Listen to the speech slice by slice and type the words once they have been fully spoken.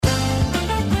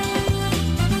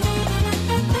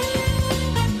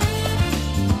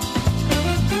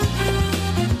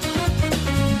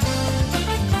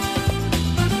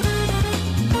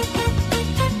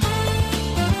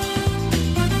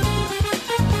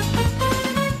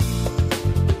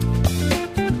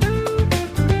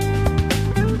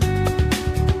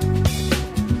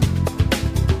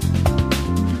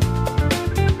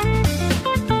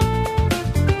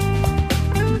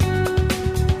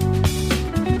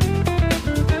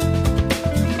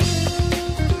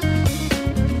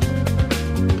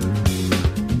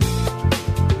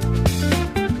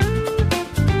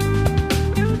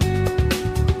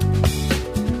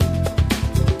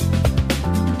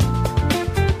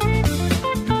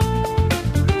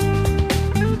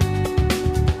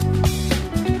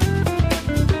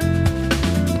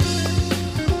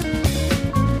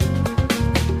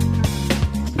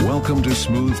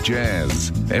smooth jazz.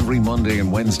 Every Monday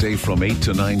and Wednesday from 8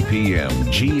 to 9 p.m.,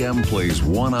 GM plays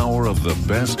 1 hour of the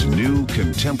best new,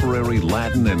 contemporary,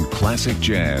 Latin, and classic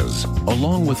jazz,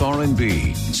 along with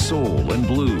R&B, soul, and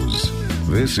blues.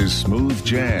 This is Smooth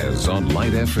Jazz on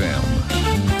Light FM.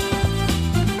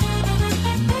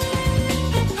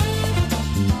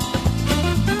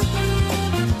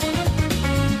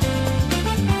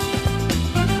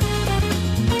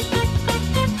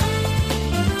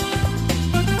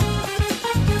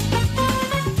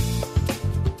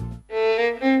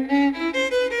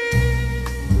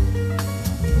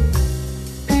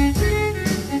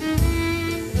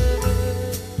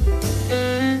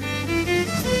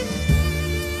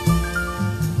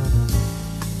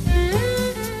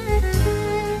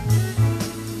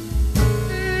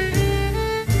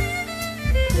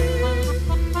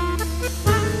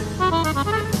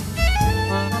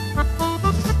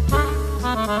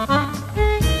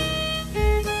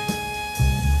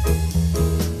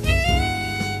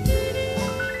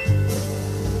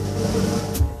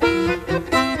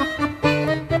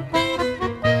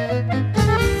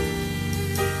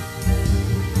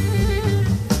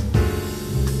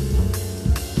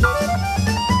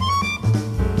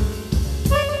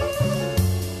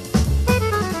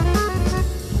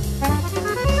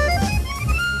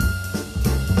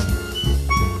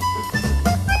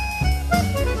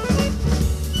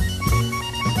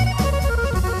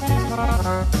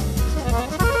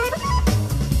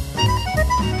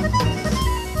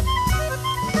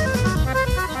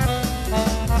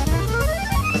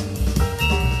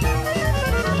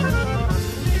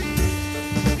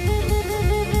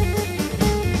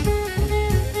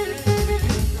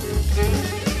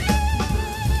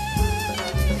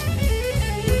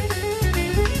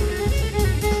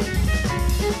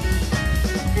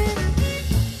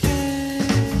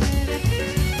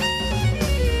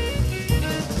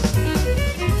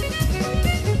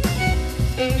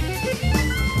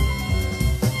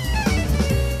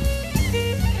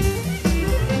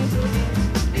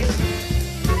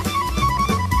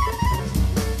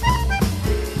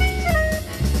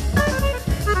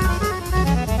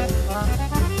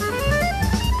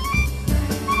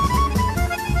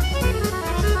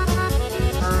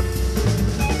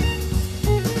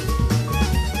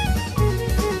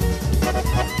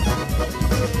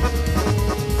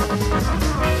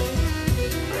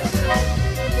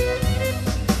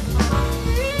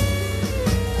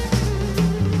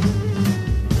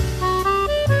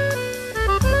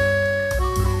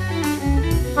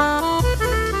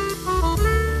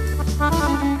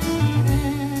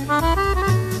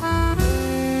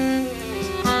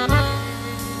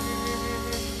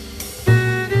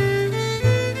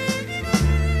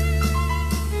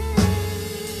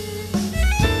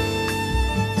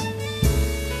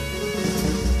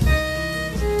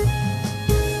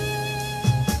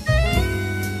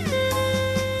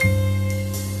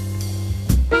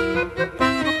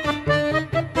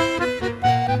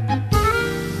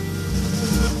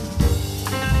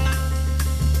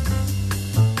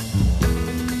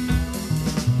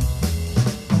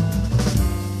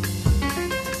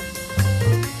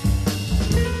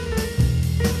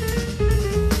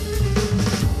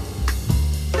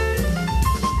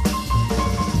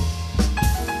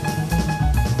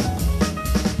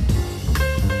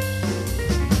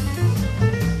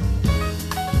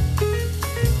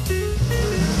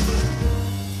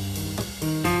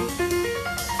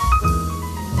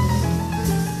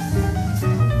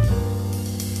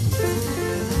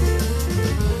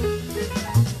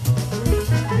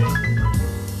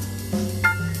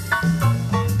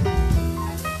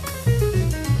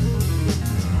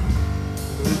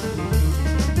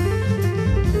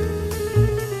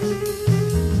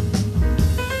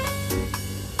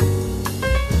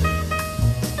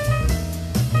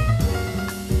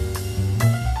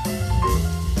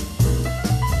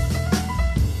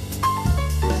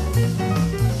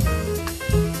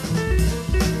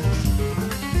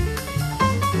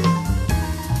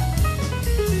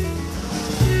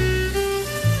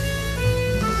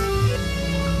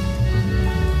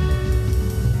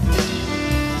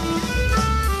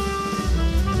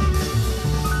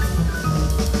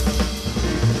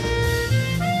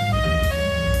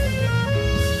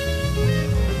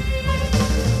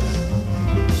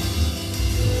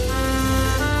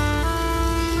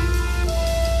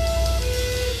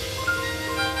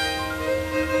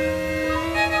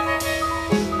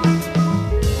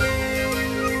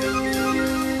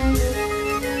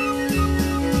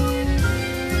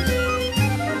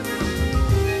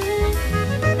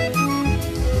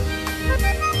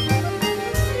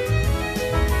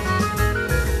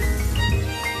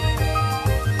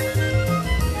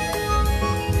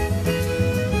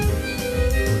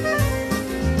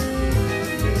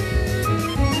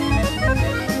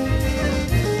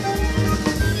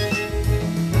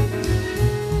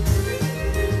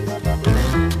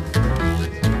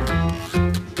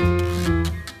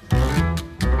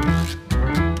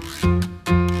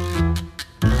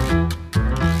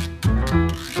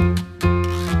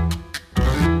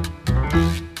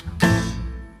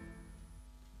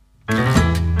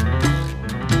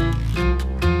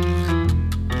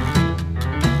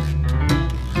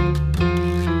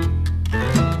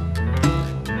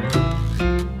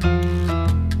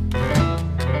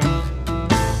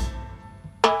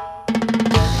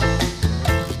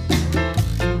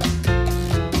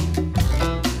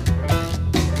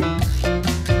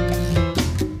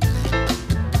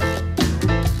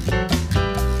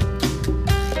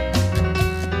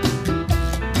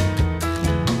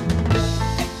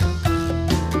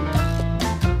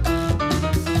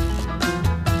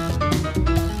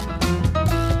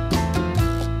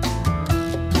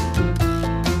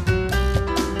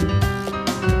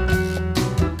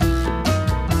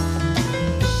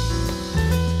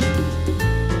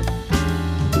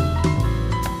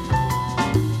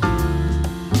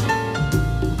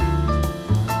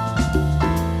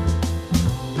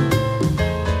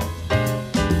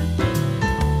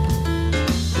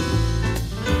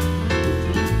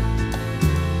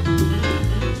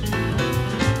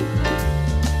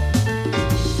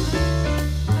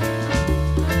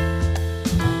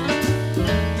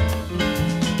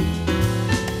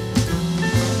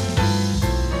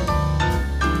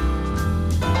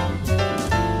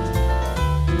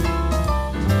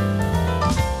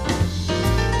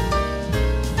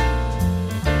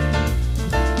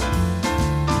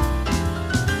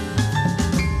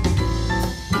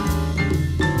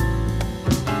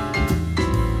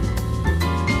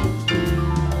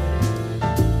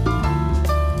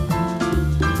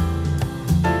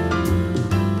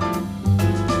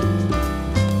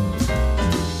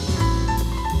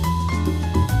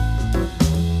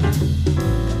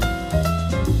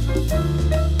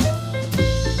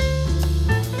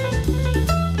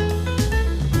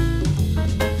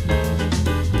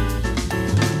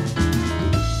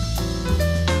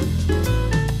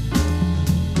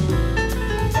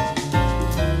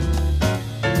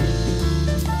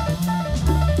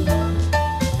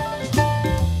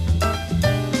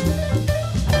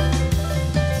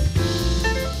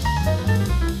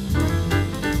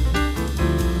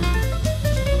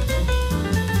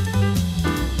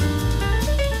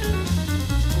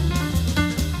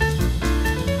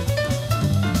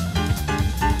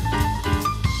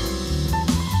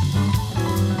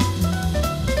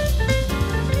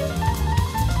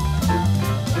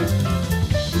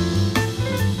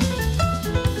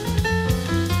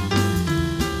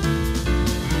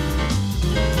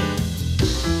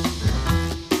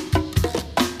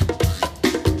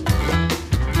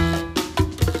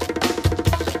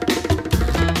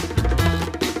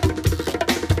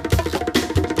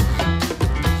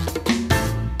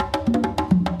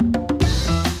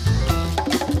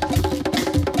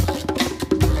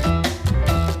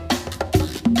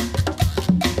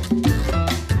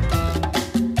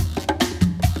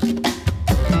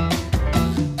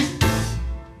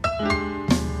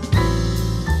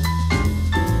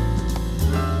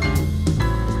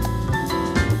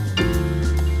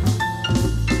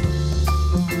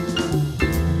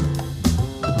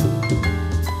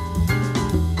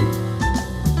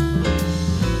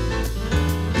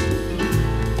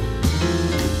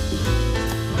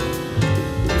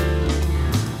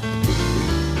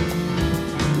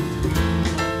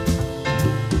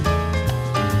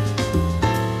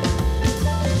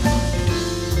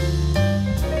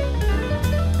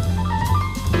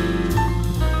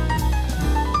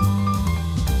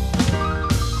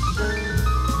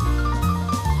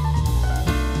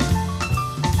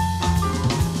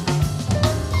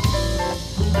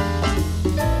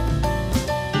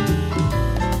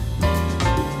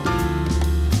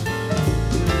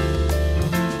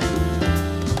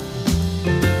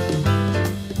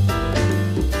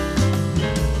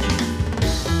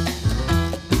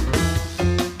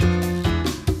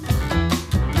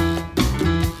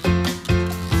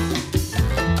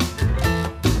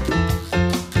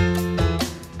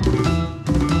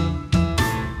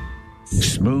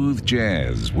 Smooth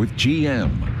Jazz with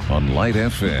GM on Light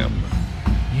FM.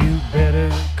 You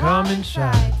better come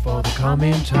inside for the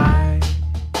coming tide.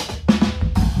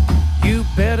 You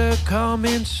better come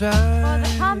inside for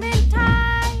the coming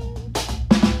tide.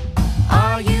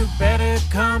 Oh, you better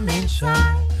come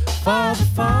inside for the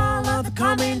fall of the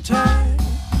coming tide.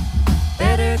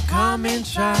 Better come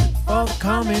inside for the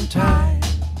coming tide.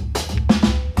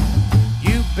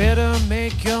 You better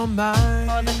make your mind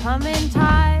For the coming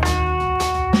tide.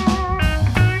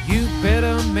 You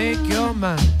better make your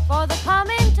mind For the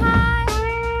coming tide.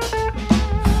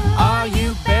 Oh,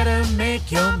 you better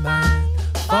make your mind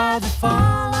for the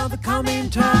fall of the coming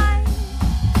tide.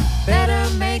 Better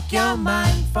make your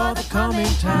mind for the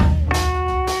coming tide.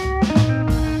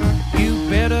 You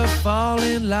better fall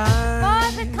in line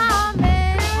For the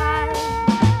coming tide.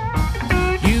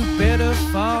 You better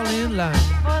fall in line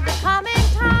For the coming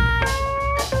tide.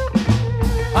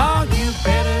 Oh, you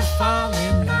better fall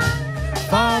in line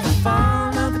for the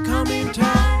fall of the coming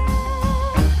tide.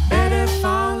 Better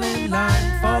fall in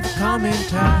line for the coming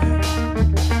tide.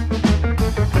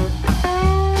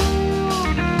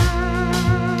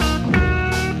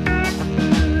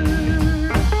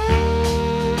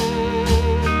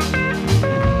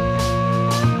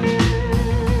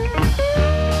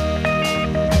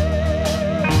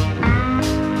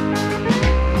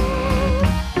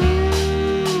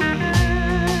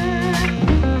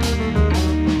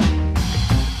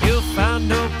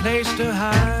 Place to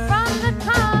hide From the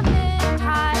coming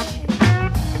tide.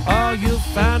 Oh, you'll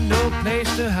find no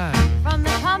place to hide From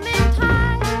the coming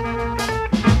tide.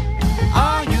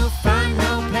 Oh, you'll find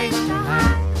no place to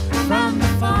hide from the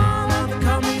fall of the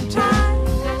coming tide.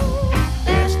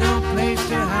 There's no place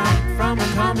to hide from the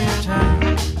coming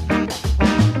tide.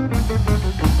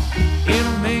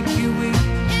 It'll make you weak.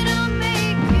 It'll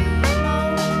make you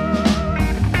moan.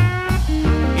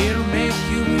 It'll make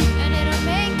you weak. And it'll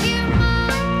make you moan.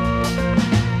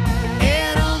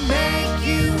 It'll make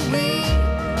you weak.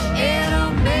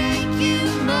 It'll make you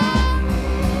moan.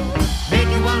 Make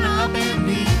you wanna up and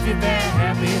leave your bad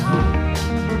happy home.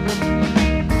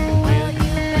 Well,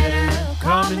 you better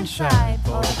Come inside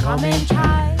for the coming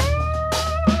tide.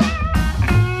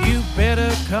 You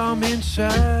better come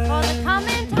inside For the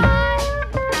coming tide.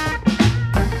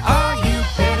 Oh, you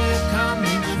better come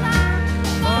inside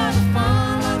for the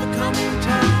fall of the coming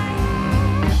tide.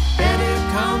 Better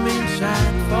come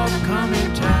inside for the coming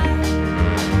tide.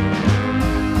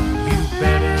 You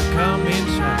better come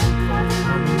inside for the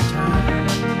coming tide.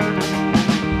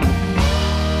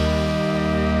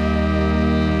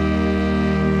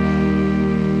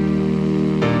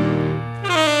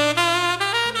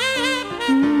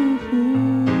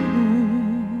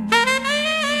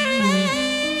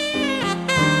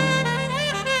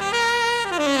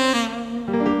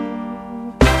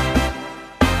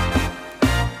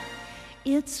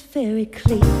 It's very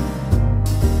clear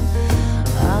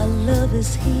our love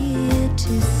is here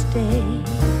to stay.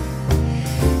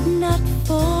 Not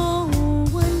for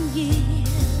 1 year,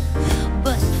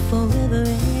 but forever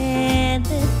and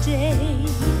a day.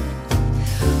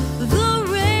 The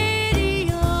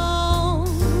radio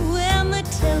and the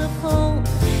telephone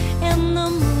and the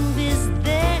movies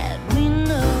that we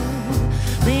know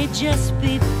may just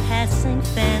be passing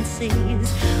fancies,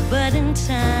 but in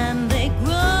time they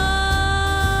grow.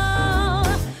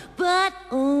 But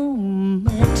oh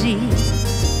my dear,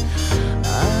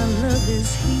 our love is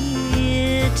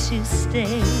here to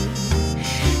stay.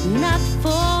 Not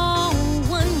for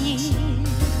 1 year,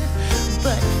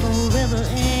 but forever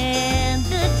and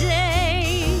a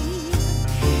day.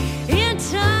 In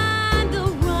time the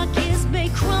Rockies may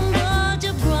crumble,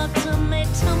 Gibraltar may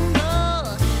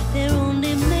tumble. They're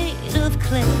only made of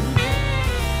clay.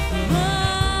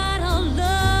 But our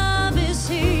love is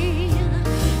here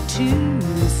to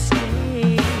stay.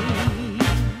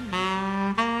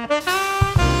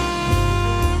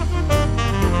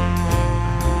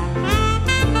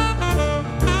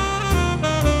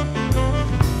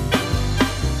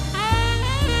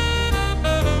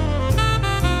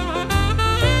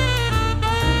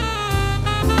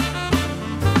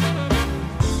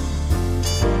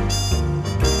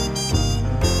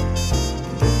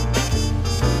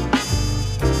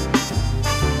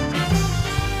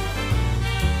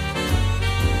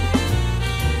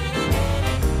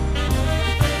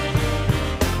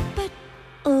 But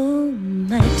oh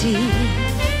my dear,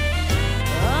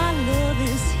 our love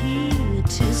is here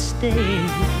to stay.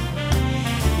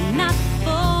 Not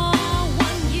for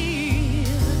 1 year,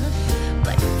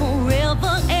 but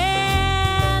forever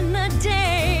and a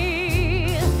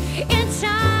day. In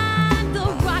time the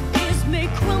Rockies may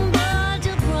crumble,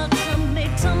 Gibraltar may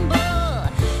tumble.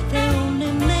 They're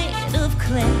only made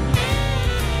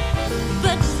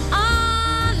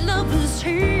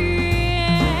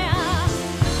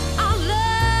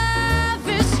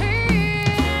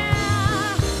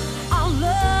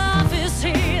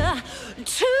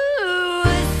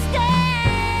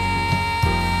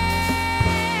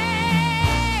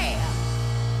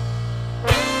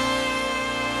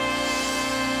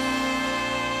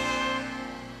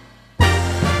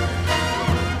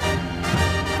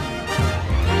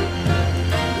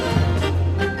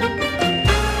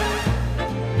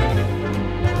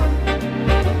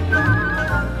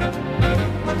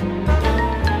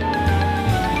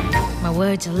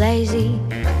words are lazy,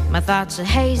 my thoughts are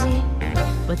hazy,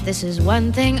 but this is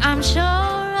one thing I'm sure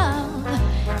of.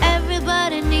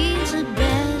 Everybody needs a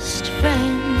best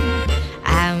friend.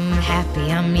 I'm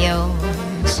happy I'm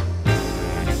yours.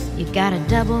 You got a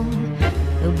double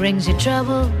who brings you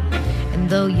trouble, and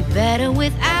though you're better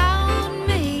without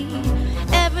me,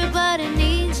 everybody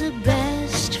needs a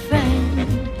best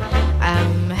friend.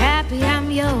 I'm happy I'm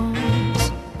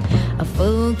yours. A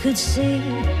fool could see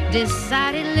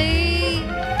decidedly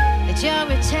that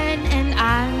you're a 10 and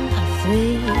I'm a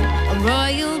 3. A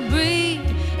royal breed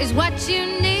is what you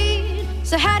need.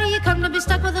 So how do you come to be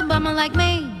stuck with a bummer like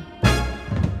me?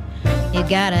 You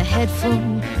got a head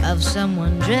full of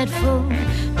someone dreadful,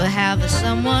 but how the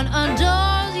someone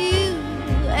adores you.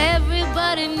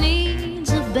 Everybody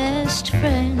needs a best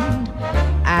friend.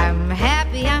 I'm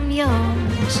happy I'm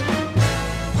yours.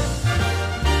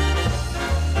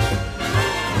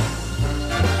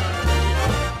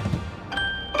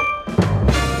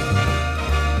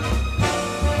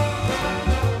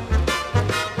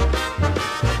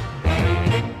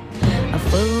 A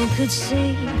fool could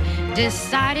see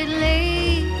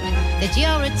decidedly that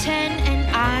you're a 10 and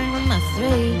I'm a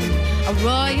 3. A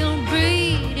royal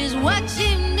breed is what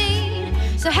you need.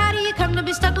 So how do you come to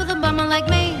be stuck with a bummer like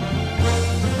me?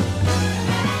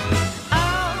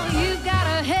 Oh, you got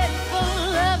a head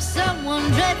full of someone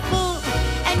dreadful,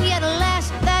 and yet alas,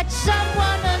 that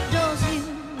someone adores you.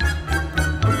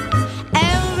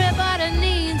 Everybody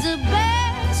needs a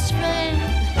best friend.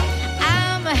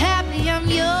 I'm happy I'm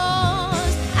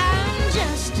yours. I'm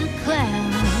just a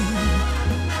clown,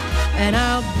 and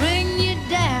I'll bring you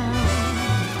down,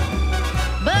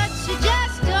 but you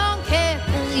just don't care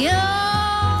 'cause your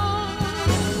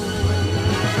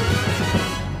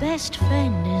best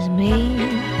friend is me.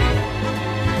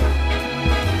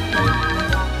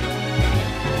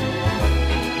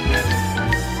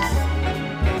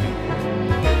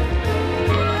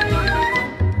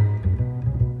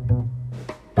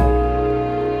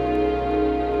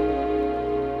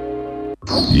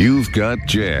 You've got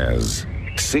jazz.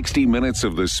 60 minutes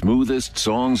of the smoothest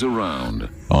songs around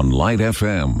on Light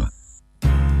FM.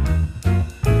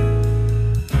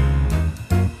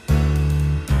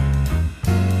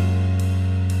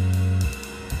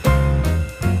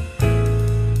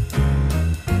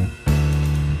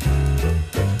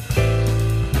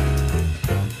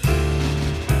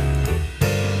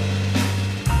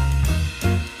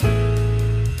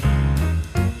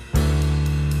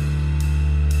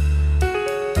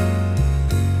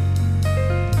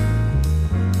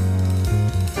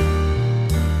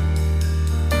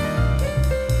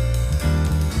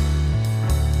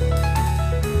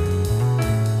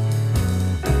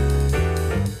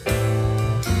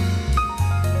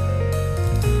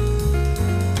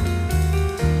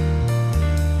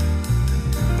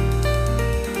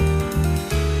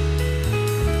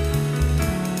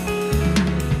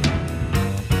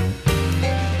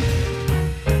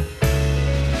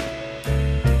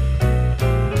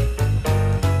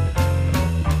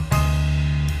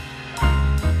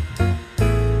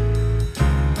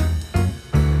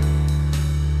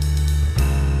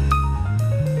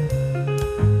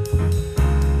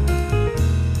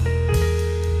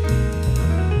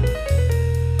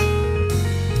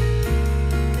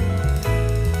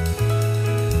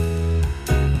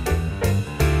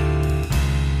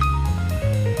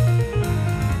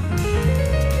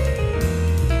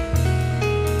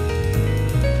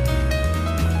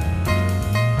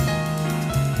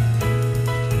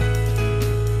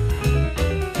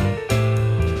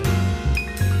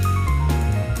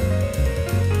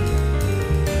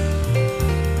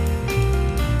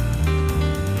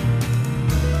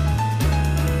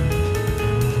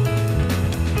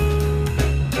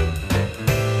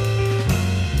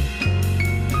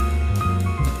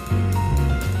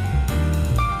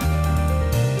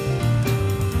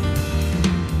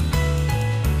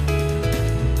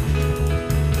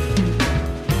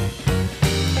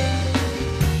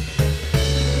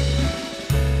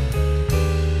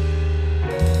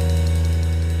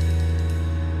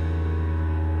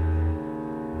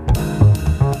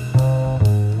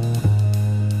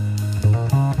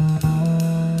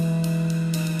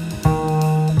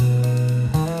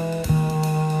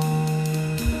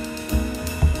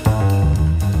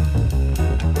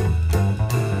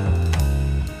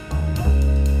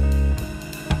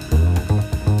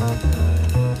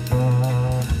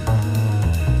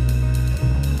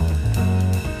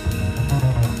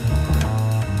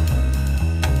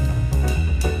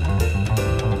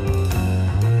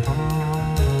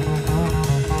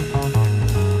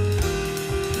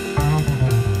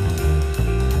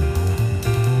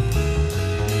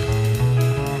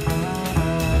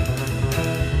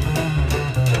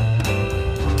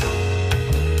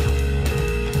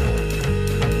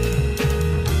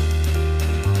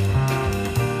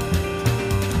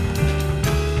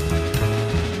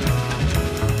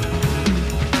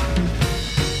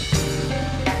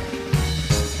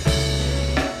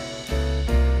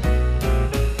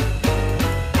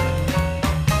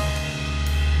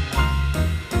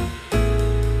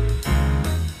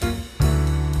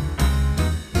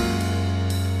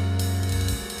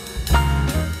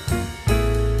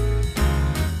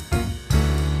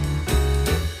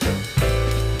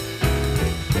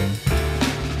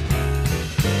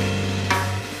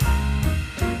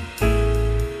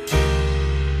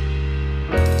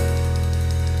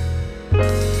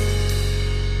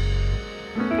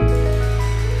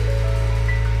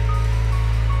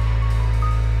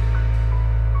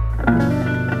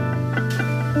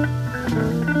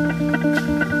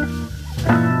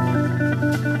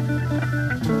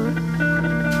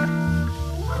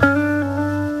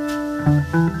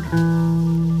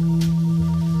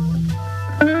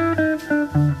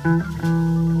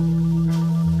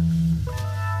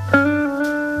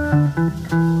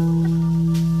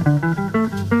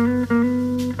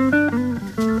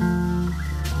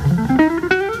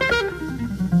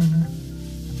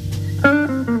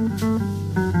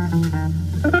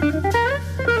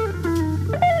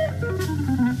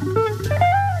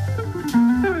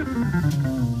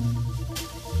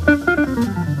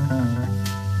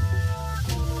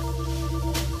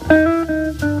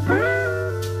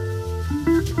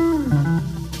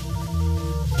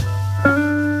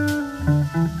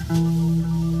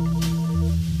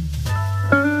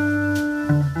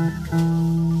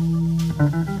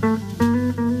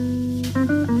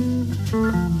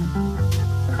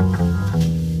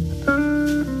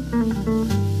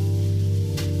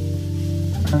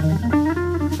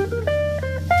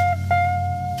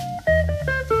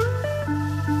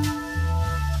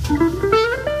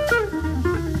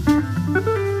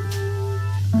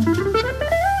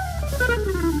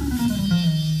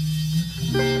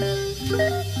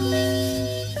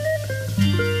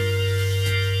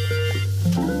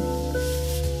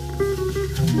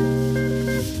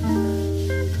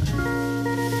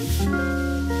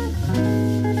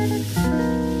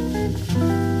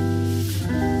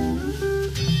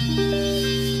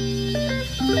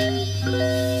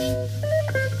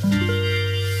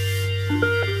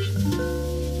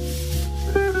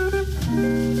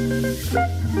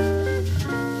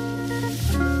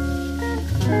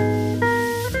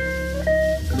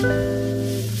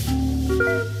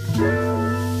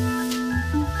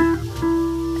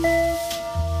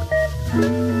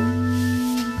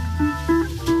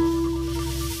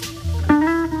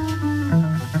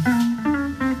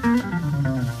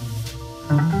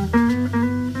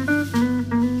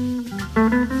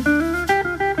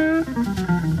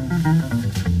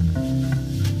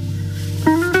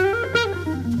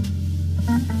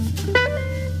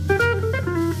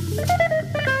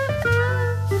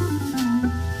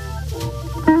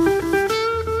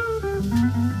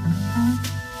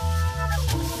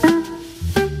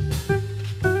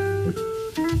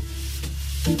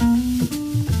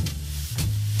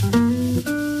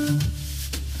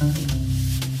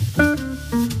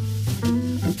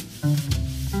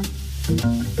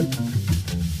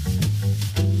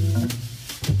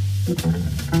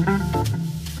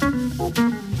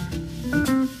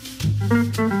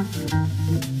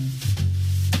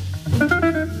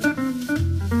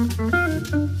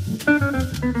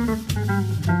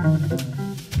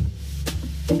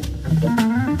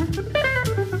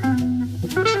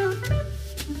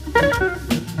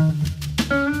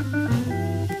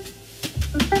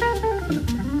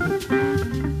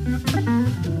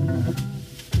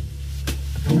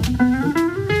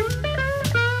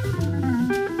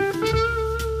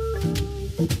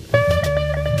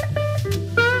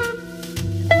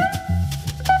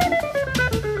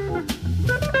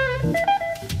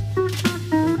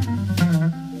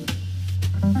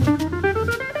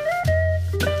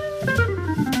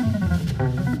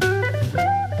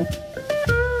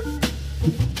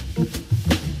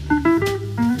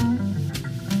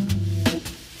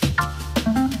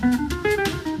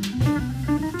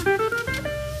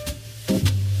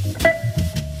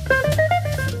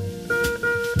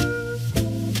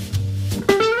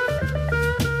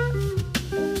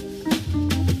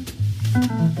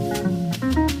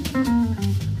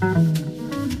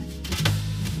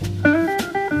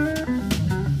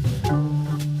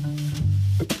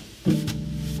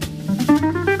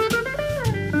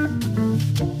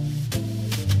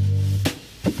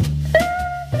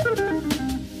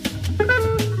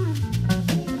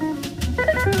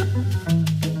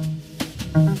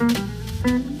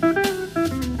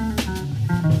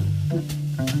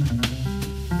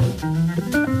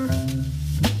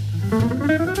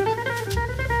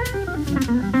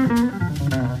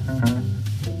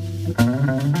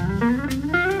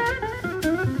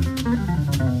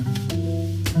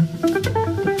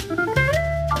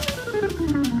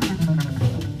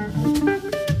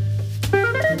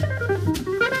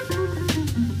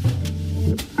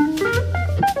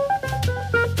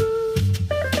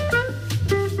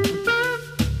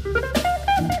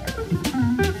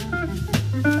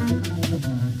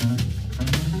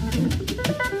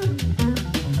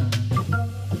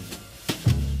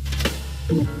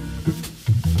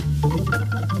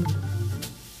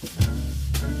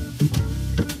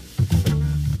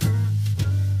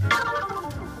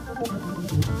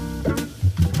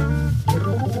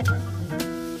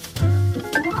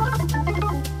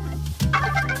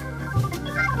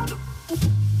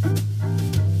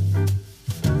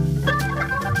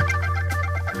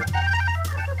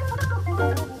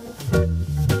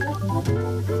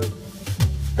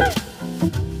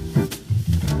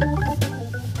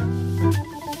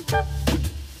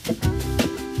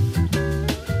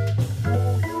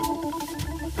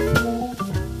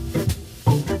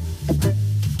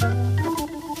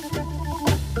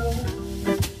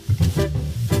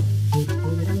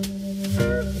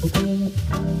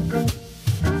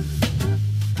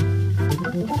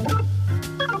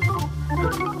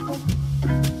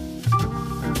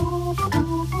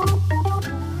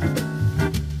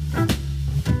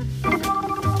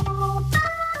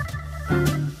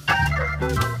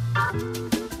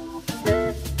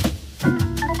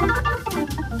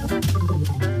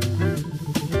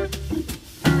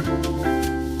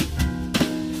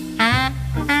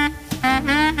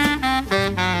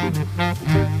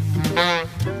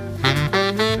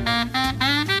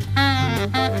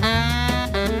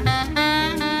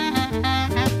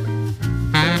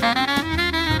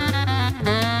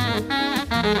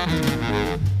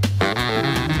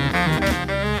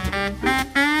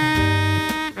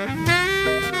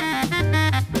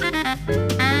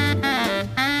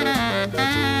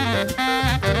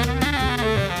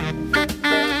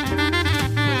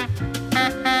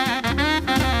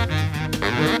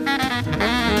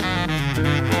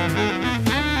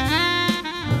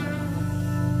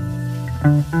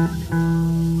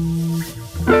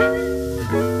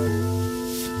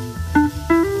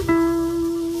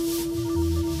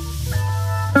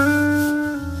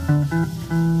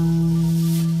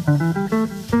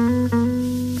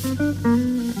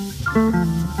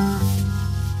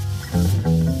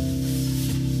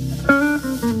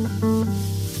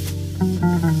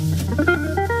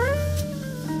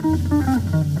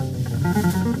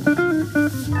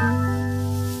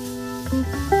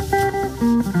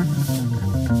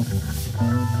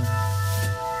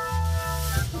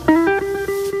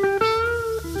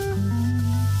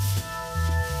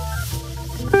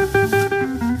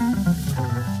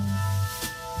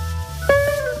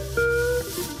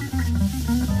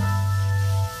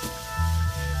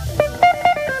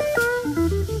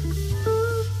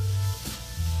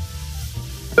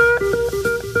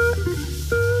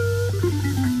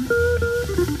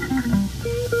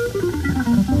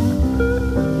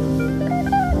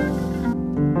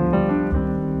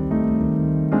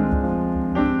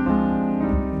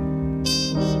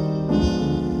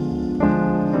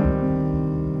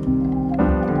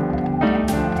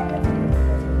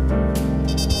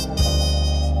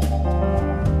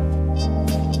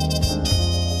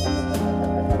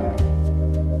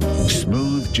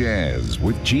 Jazz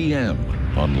with GM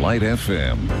on Light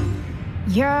FM.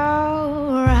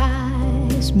 Your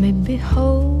eyes may be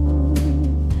whole,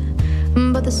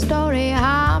 but the story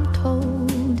I'm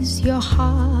told is your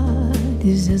heart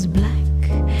is as black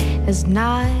as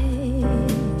night.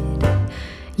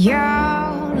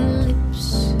 Your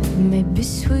lips may be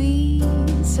sweet,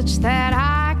 such that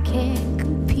I can't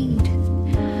compete,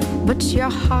 but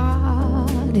your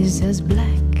heart is as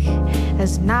black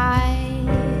as night.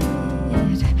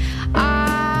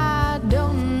 I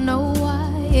don't know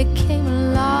why it came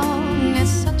along at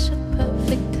such a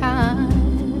perfect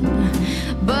time,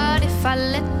 but if I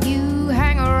let you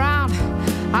hang around,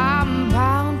 I'm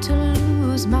bound to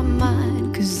lose my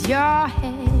mind. 'Cause your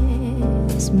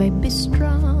hands may be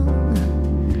strong,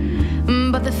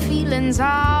 but the feelings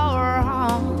are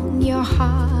wrong. Your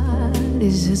heart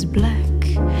is as black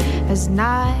as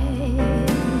night.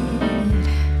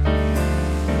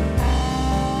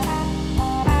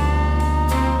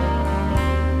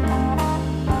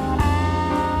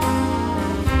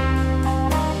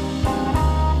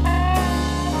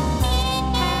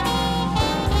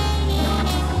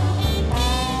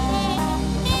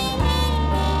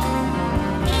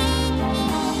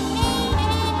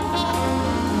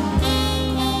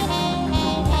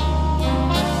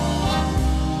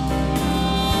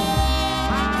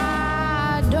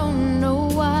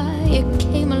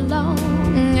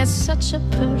 Such a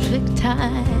perfect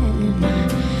time,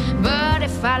 but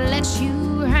if I let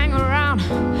you hang around,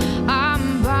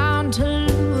 I'm bound to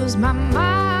lose my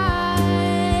mind.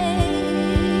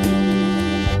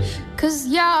 'Cause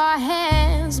your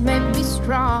hands may be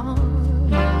strong,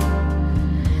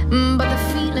 but the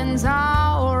feelings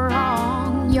are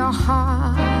wrong. Your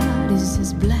heart is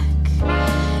as black,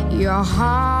 your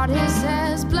heart is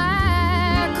as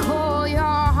black, oh,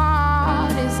 your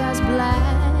heart is as black.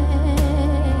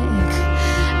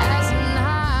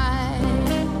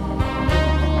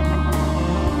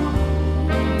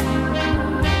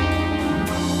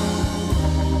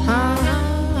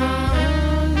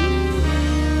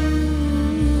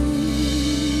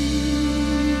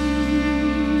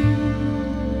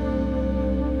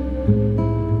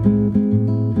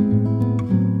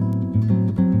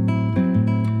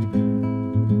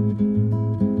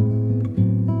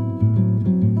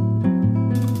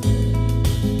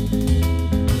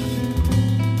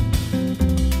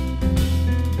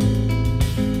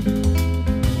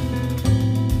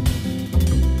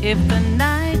 If the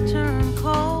night turned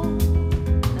cold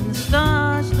and the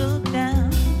stars looked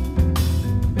down,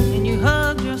 and you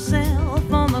hugged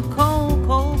yourself on the cold,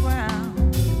 cold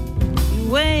ground, you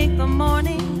wake the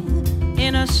morning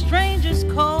in a stranger's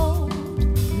cold,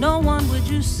 no one would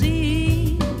you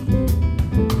see.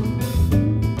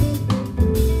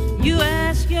 You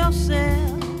ask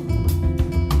yourself,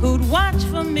 who'd watch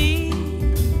for me?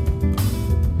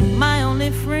 My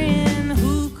only friend,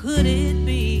 who could it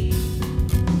be?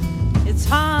 It's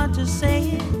hard to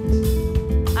say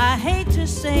it, I hate to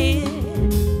say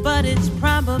it, but it's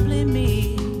probably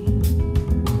me.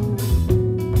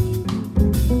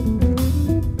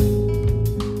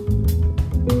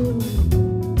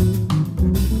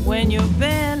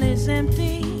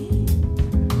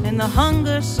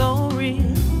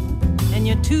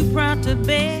 hard to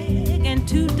beg and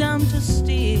too dumb to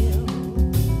steal.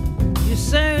 You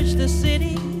searched the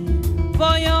city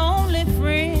for your only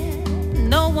friend.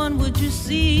 No one would you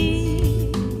see.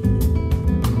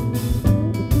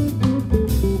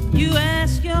 You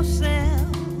ask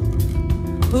yourself,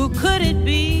 who could it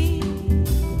be?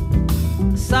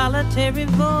 A solitary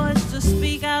voice to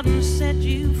speak out and set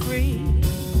you free.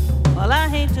 Well, I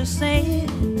hate to say it,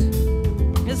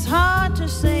 it's hard to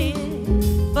say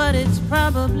it, but it's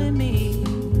probably me.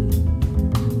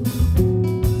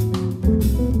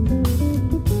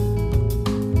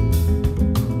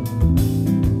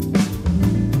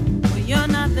 Well, you're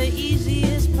not the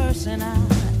easiest person I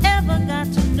ever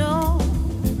got to know,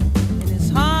 and it's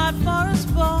hard for us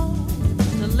both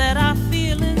to let our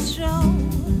feelings show.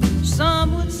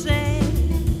 Some would say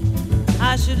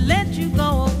I should let you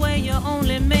go away, you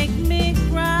only make me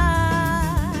cry.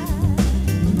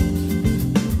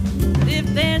 But if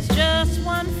there's just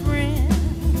one friend,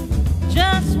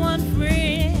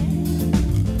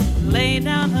 lay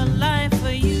down her life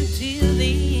for you till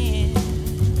the end.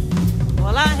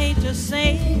 Well, I hate to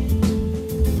say it,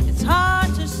 it's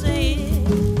hard to say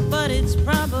it, but it's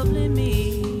probably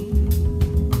me.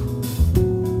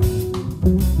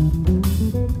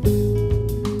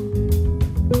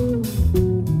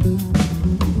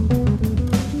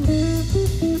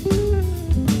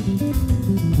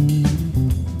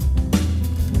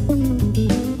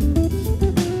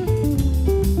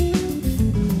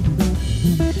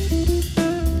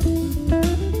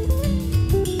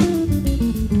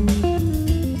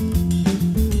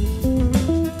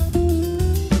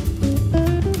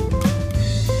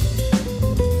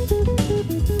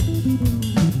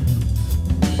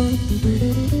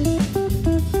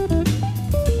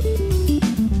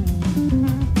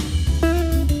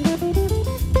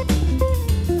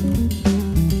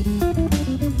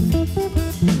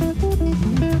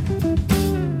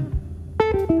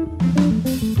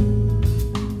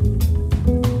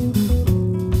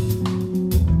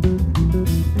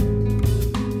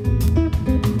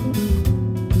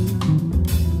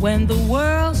 When the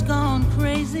world's gone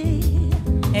crazy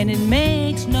and it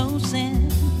makes no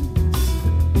sense,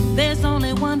 there's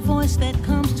only one voice that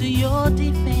comes to your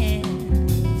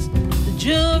defense. The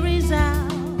jury's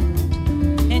out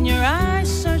and your eyes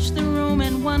search the room,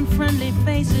 and one friendly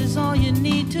face is all you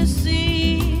need to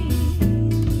see.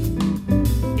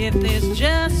 If there's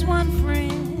just one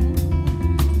friend,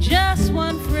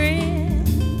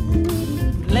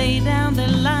 lay down their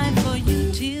life for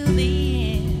you till the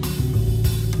end.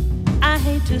 I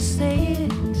hate to say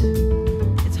it,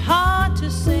 it's hard to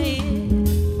say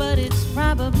it, but it's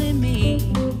probably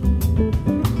me.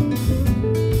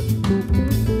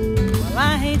 Well,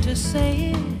 I hate to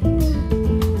say it,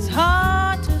 it's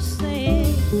hard to say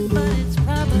it, but it's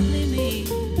probably me.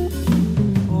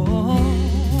 Oh,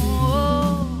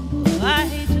 I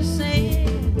hate to say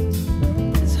it,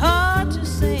 it's hard to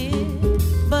say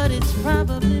it, but it's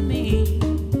probably me.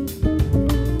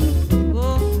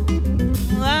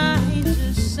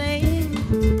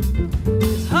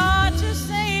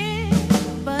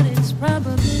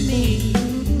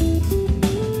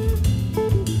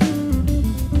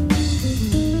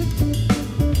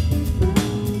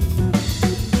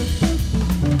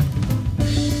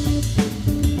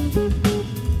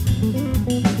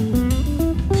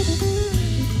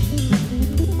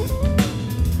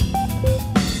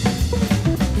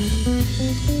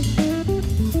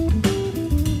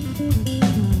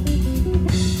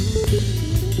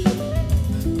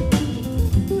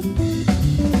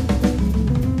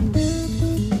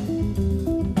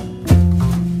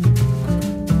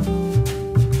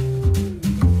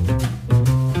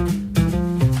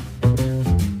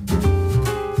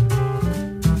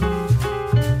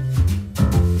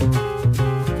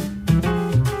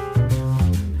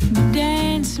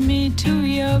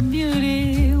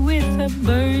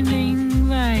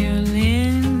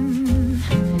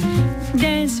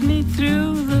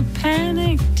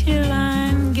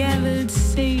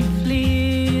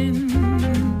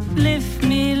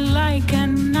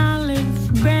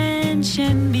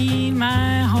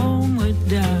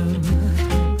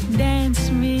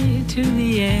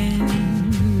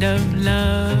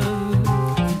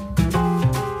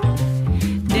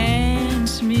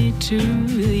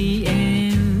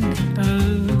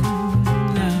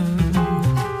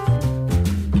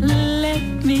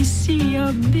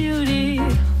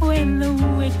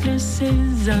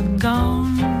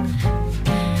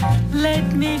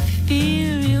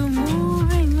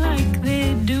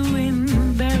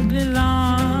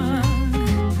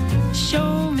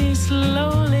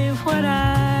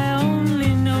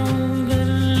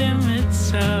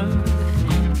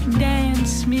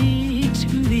 Me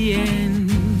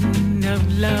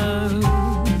love.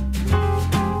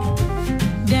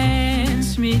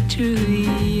 Dance me to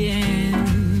the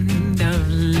end of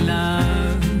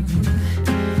love.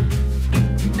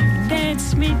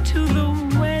 Dance me to the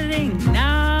wedding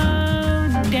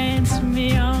now. Dance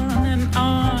me on and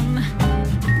on.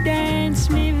 Dance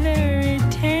me very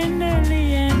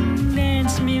tenderly and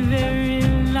dance me very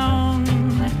long.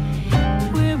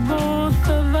 We're both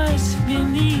of us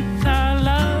beneath our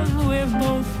love. We're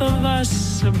both of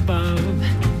us above.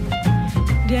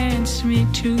 Dance me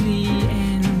to the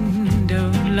end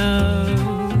of love.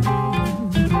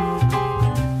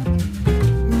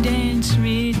 Dance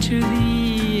me to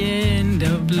the end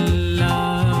of love.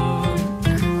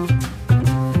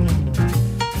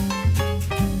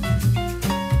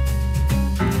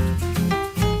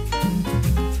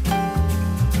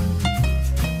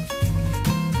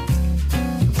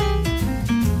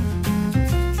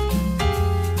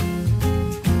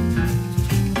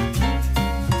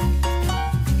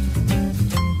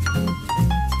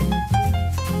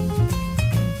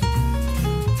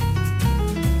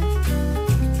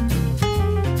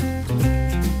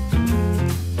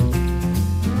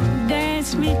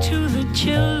 Dance me to the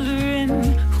children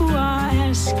who are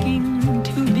asking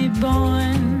to be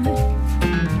born.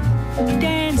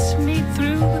 Dance me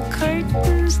through the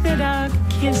curtains that our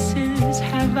kisses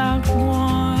have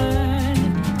outworn.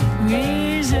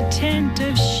 Raise a tent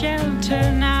of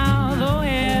shelter now, though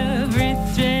every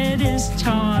thread is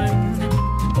torn.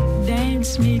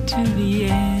 Dance me to the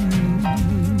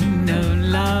end of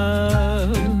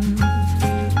love.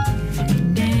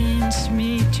 Dance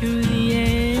me to the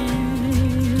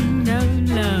end of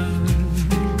love.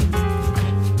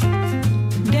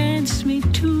 Dance me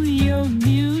to your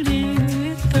beauty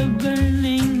with a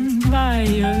burning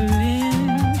violin.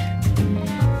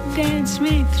 Dance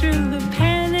me through the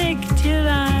panic till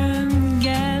I'm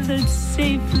gathered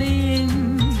safely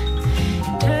in.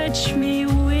 Touch me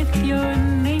with your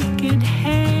naked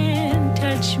hand.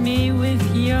 Touch me with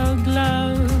your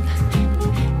glove.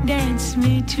 Dance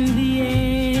me to the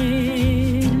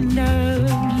end of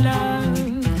love.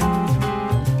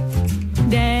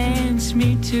 Dance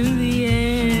me to the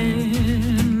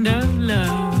end of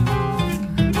love.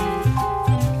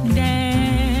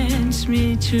 Dance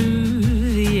me to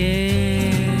the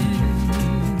end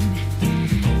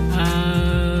of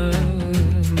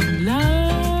love.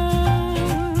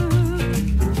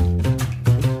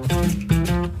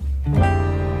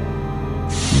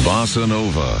 Bossa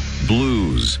Nova,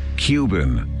 blues,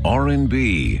 Cuban,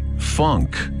 R&B,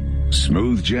 funk,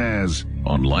 smooth jazz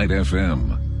on Light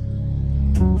FM.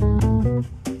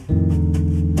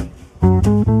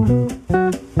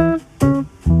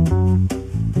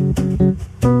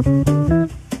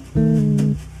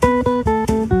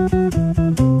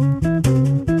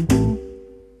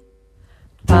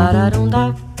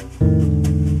 Pararunda,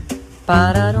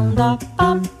 pararunda,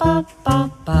 pa pa pa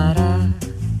para,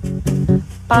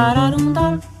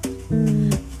 pararunda,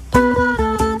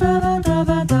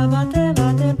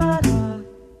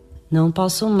 não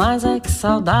posso mais, é que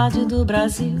saudade do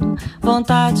Brasil,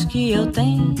 vontade que eu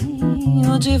tenho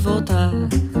de voltar.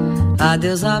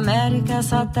 Adeus América,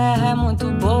 essa terra é muito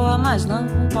boa, mas não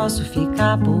posso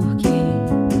ficar porque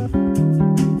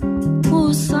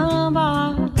o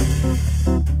samba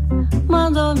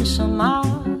mandou me chamar.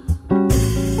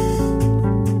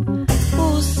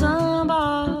 O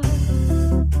samba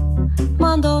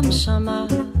mandou me chamar.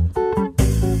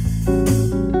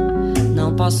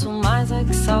 Não posso mais, é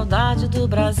que saudade do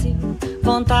Brasil,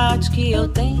 vontade que eu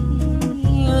tenho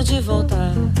de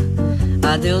voltar.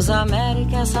 Adeus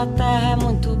América, essa terra é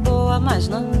muito boa, mas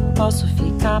não posso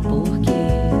ficar porque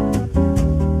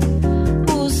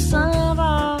o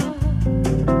samba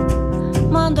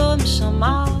mandou me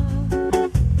chamar.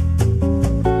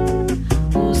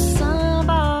 O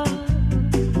samba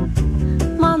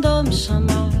mandou me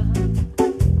chamar.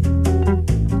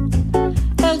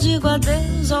 Eu digo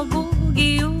adeus ao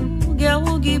boogie-woogie, ao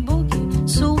oogie-boogie,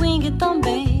 swing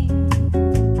também.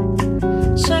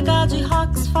 Chegar de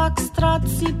rocks,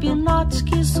 foxtrots e pinotes,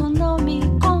 que isso não me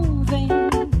convém.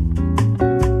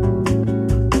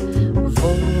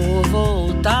 Vou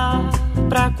voltar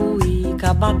pra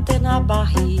Cuíca, bater na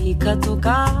barriga,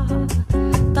 tocar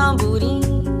tamborim.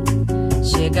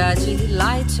 Chegar de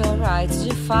light your rights,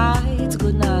 de fight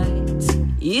good night,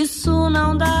 isso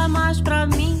não dá mais pra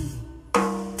mim.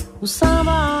 O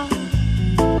samba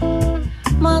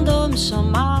mandou me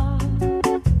chamar.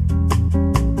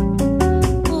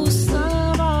 O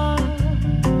samba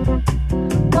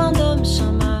mandou me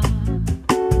chamar.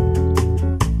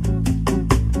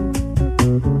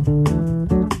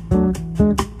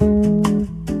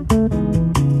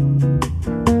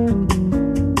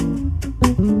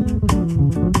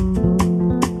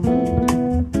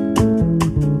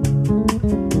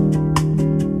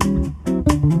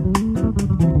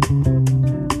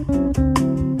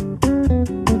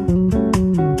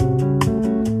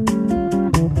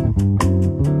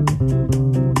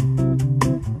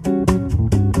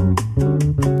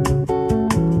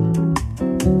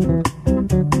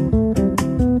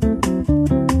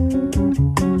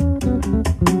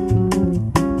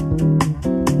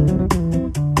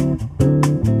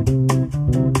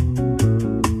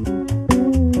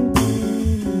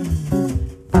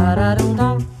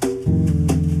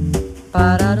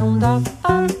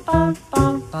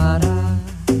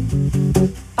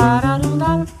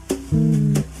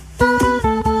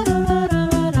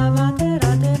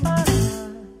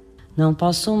 Não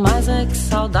posso mais, é que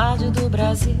saudade do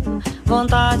Brasil.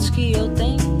 Vontade que eu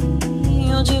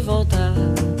tenho de voltar.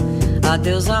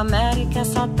 Adeus América,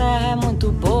 essa terra é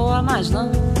muito boa, mas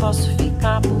não posso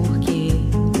ficar porque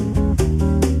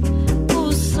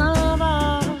o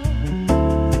samba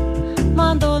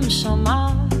mandou me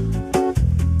chamar.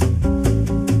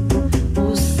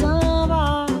 O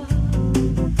samba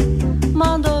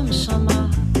mandou me chamar.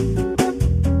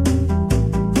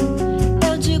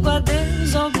 Eu digo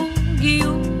adeus ao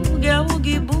boogie-woogie, ao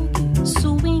oogie-boogie,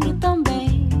 swing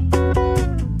também.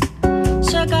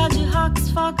 Chegar de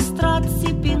rocks, foxtrots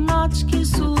e pinote, que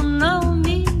isso não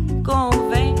me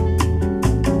convém.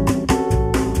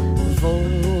 Vou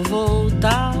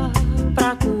voltar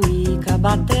pra cuíca,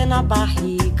 bater na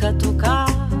barrica, tocar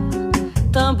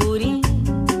tamborim.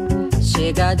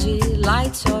 Chega de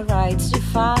lights, your rights, de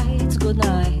fights, good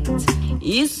night.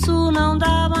 Isso não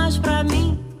dá mais pra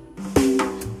mim.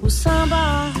 O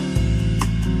samba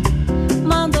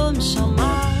mandou me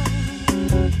chamar.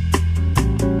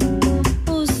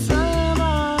 O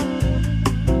samba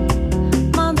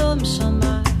mandou me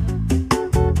chamar.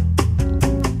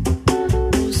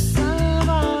 O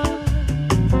samba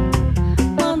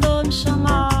mandou me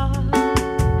chamar.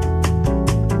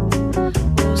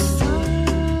 O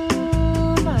samba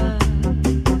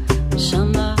me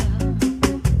chamar.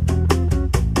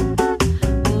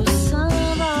 O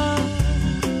samba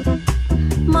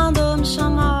mandou me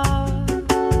chamar.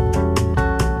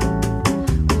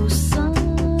 O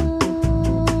samba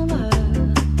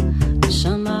me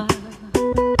chamar.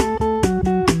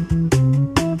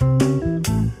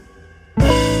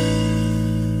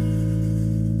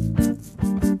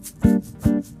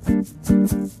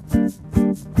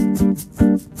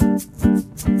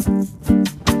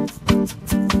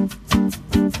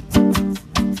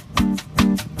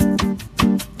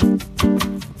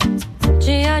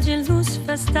 Dia de luz,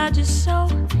 festa de sol,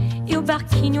 e o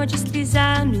barquinho a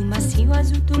deslizar no macio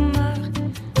azul do mar.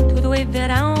 Tudo é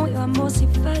verão e o amor se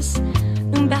faz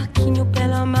num barquinho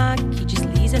pela mar que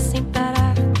desliza sem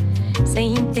parar.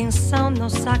 Sem intenção,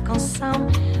 nossa canção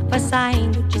vai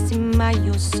saindo de cima e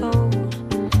eu sou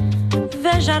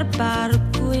vejar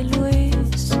barco e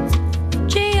luz,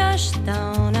 dias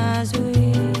tão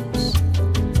azuis.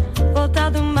 Voltar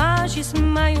do mar de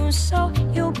cima e um sol,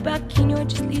 e o barquinho a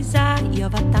deslizar e a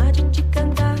vontade de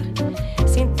cantar.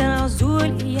 Sentando azul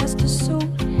e do sul,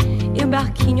 e o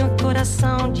barquinho a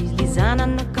coração deslizando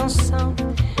na canção.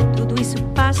 Tudo isso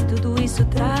passa, tudo isso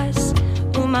traz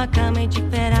uma cama de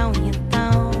verão. E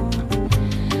então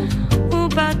o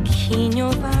barquinho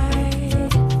vai,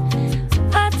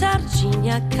 a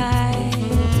tardinha cai.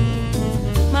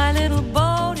 My little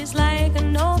boat is like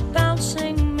an old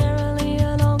bouncing merrily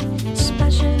along,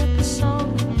 splashing up a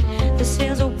song. The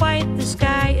sails are white, the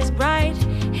sky is bright,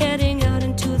 heading out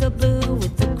into the blue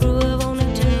with the crew of only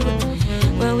two,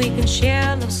 where we can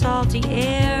share the salty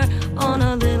air on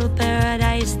a little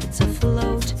paradise that's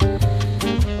afloat.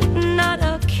 Not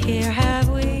a care have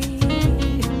we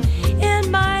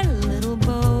in my little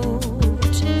boat.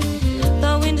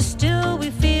 The wind is still,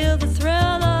 we feel the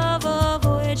thrill of a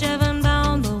voyage heaven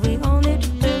bound, though we only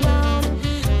drift around,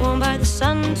 warmed by the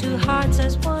sun, two hearts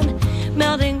as one,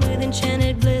 melting with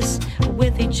enchanted bliss,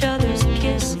 with each other's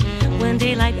kiss. When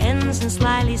daylight ends and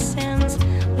slyly sends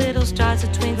little stars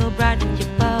that twinkle brightly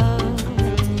above,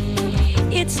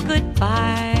 it's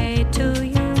goodbye to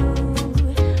you,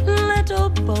 little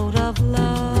boat of love.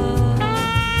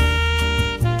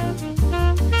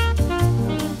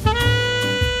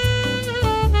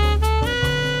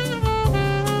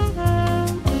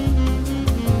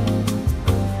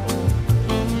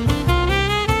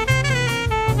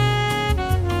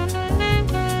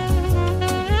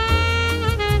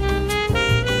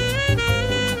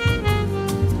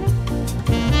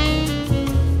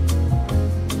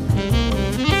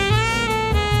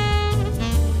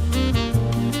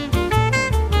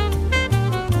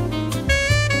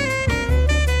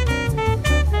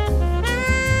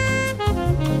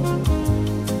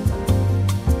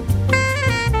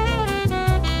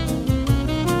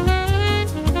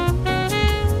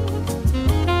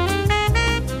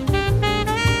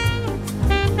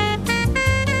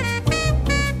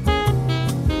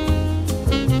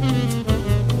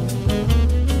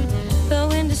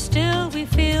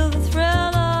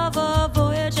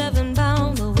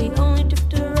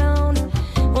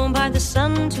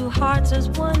 Hearts as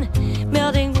one,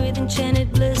 melting with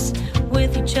enchanted bliss,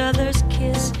 with each other's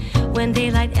kiss. When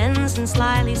daylight ends and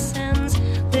slyly sends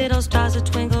little stars that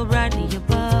twinkle brightly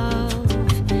above,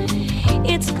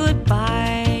 it's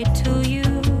goodbye to you,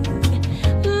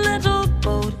 little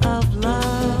boat of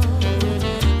love.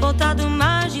 Voltar do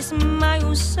mar de cima e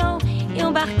o sol,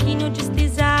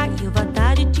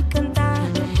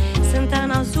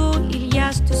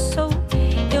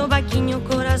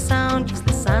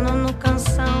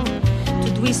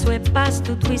 Tudo isso é paz,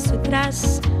 tudo isso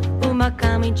traz uma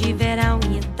cama de verão.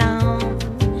 E então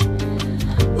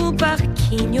o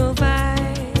barquinho vai,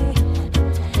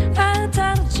 a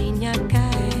tardinha cai.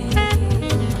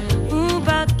 O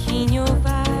barquinho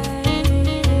vai,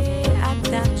 a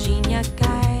tardinha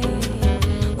cai.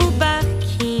 O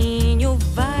barquinho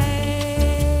vai.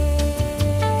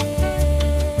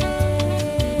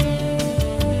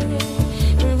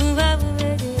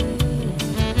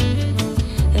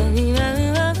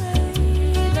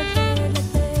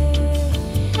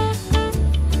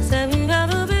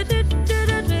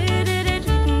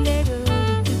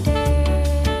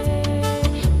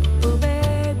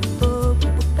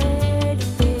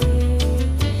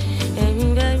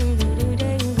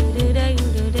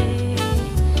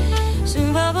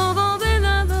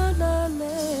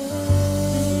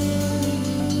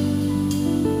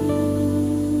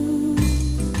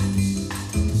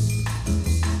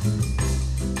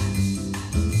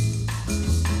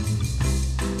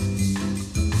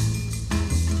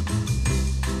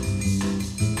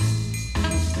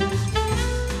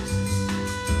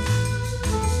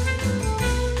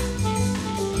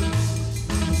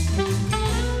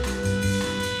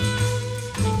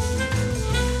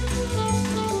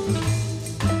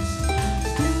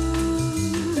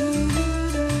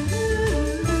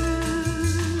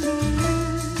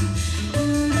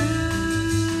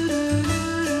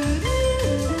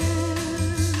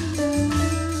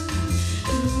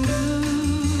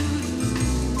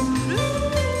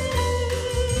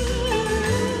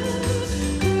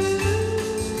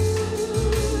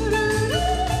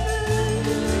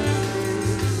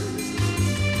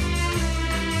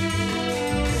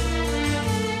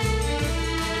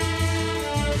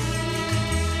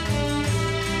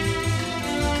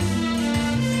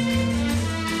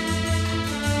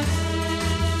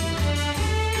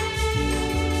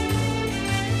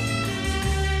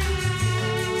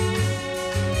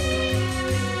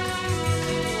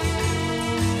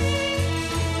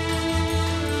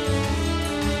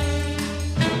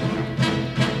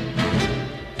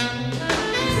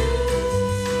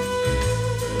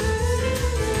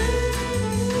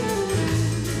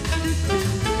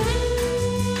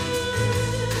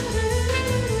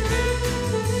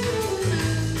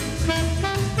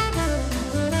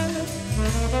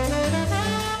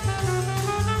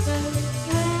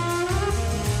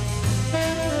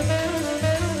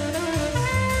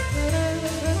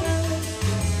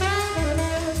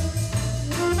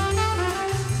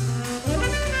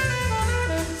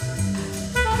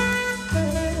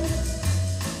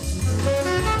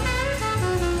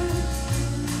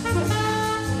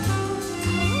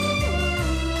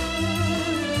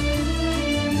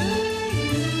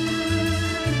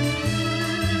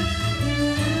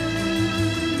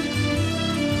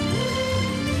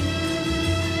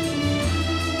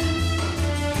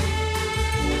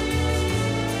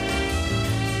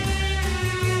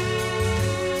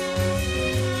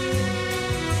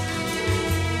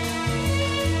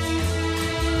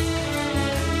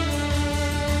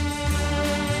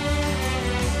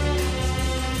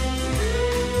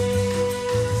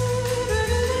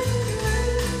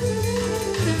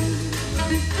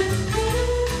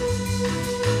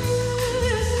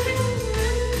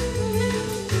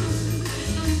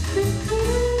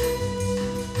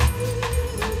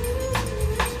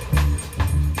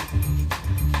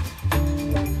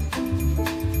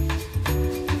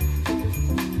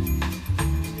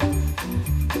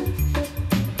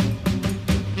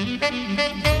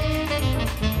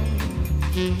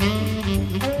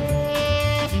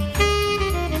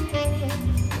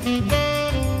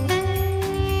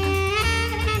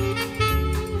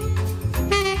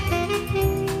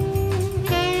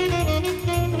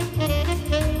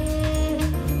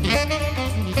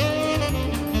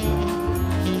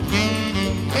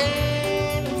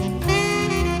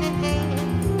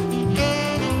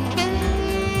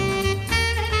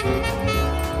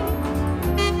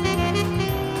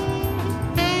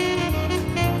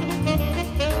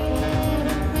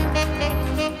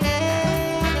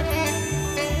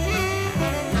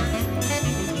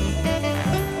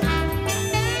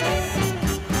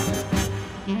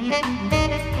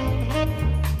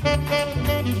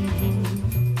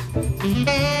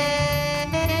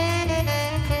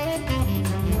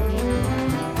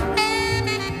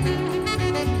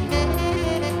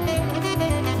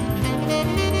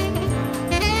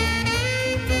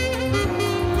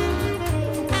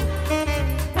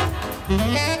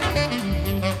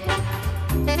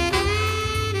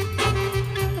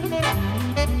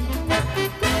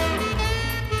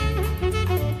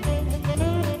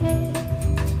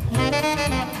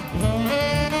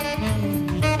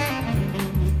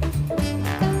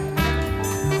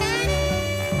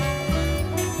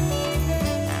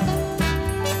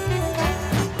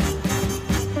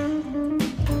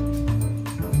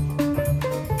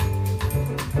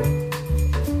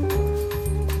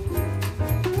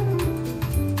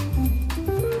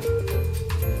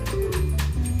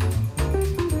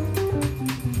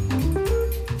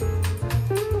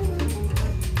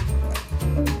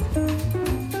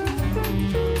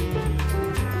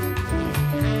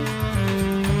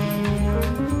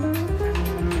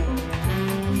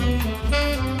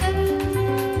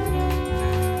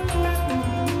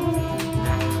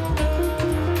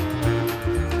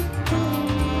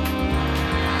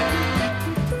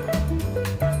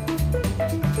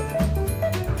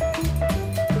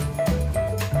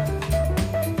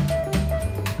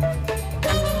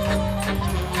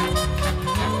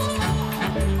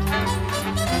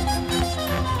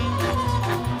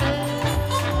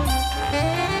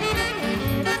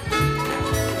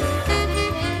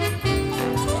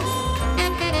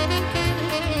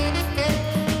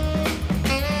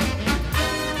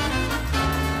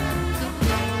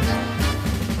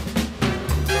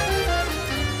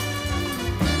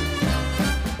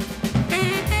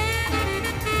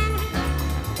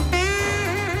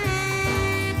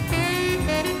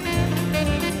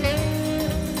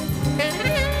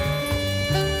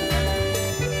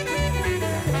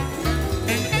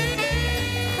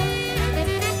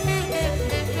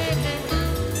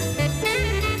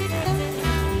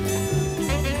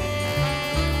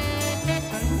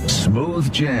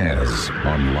 Smooth Jazz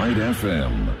on Light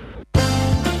FM.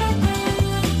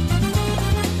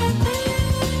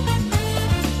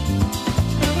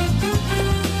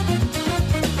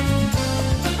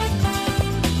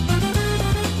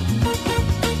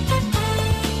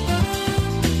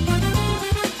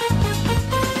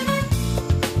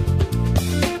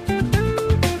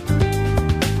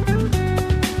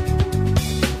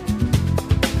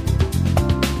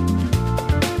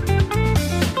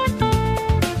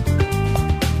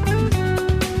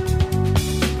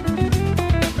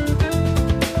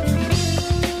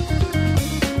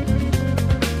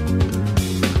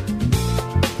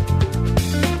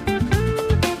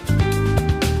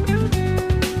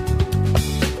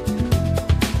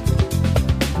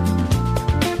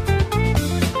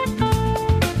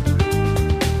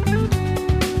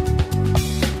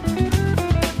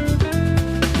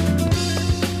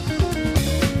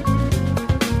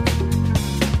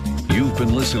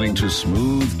 Listening to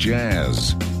Smooth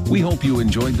Jazz. We hope you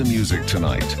enjoyed the music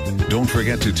tonight. Don't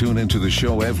forget to tune into the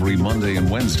show every Monday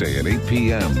and Wednesday at 8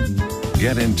 p.m.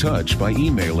 Get in touch by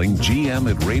emailing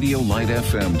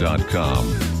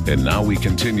gm@radiolightfm.com. And now we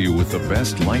continue with the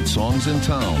best light songs in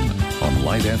town on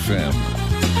Light FM.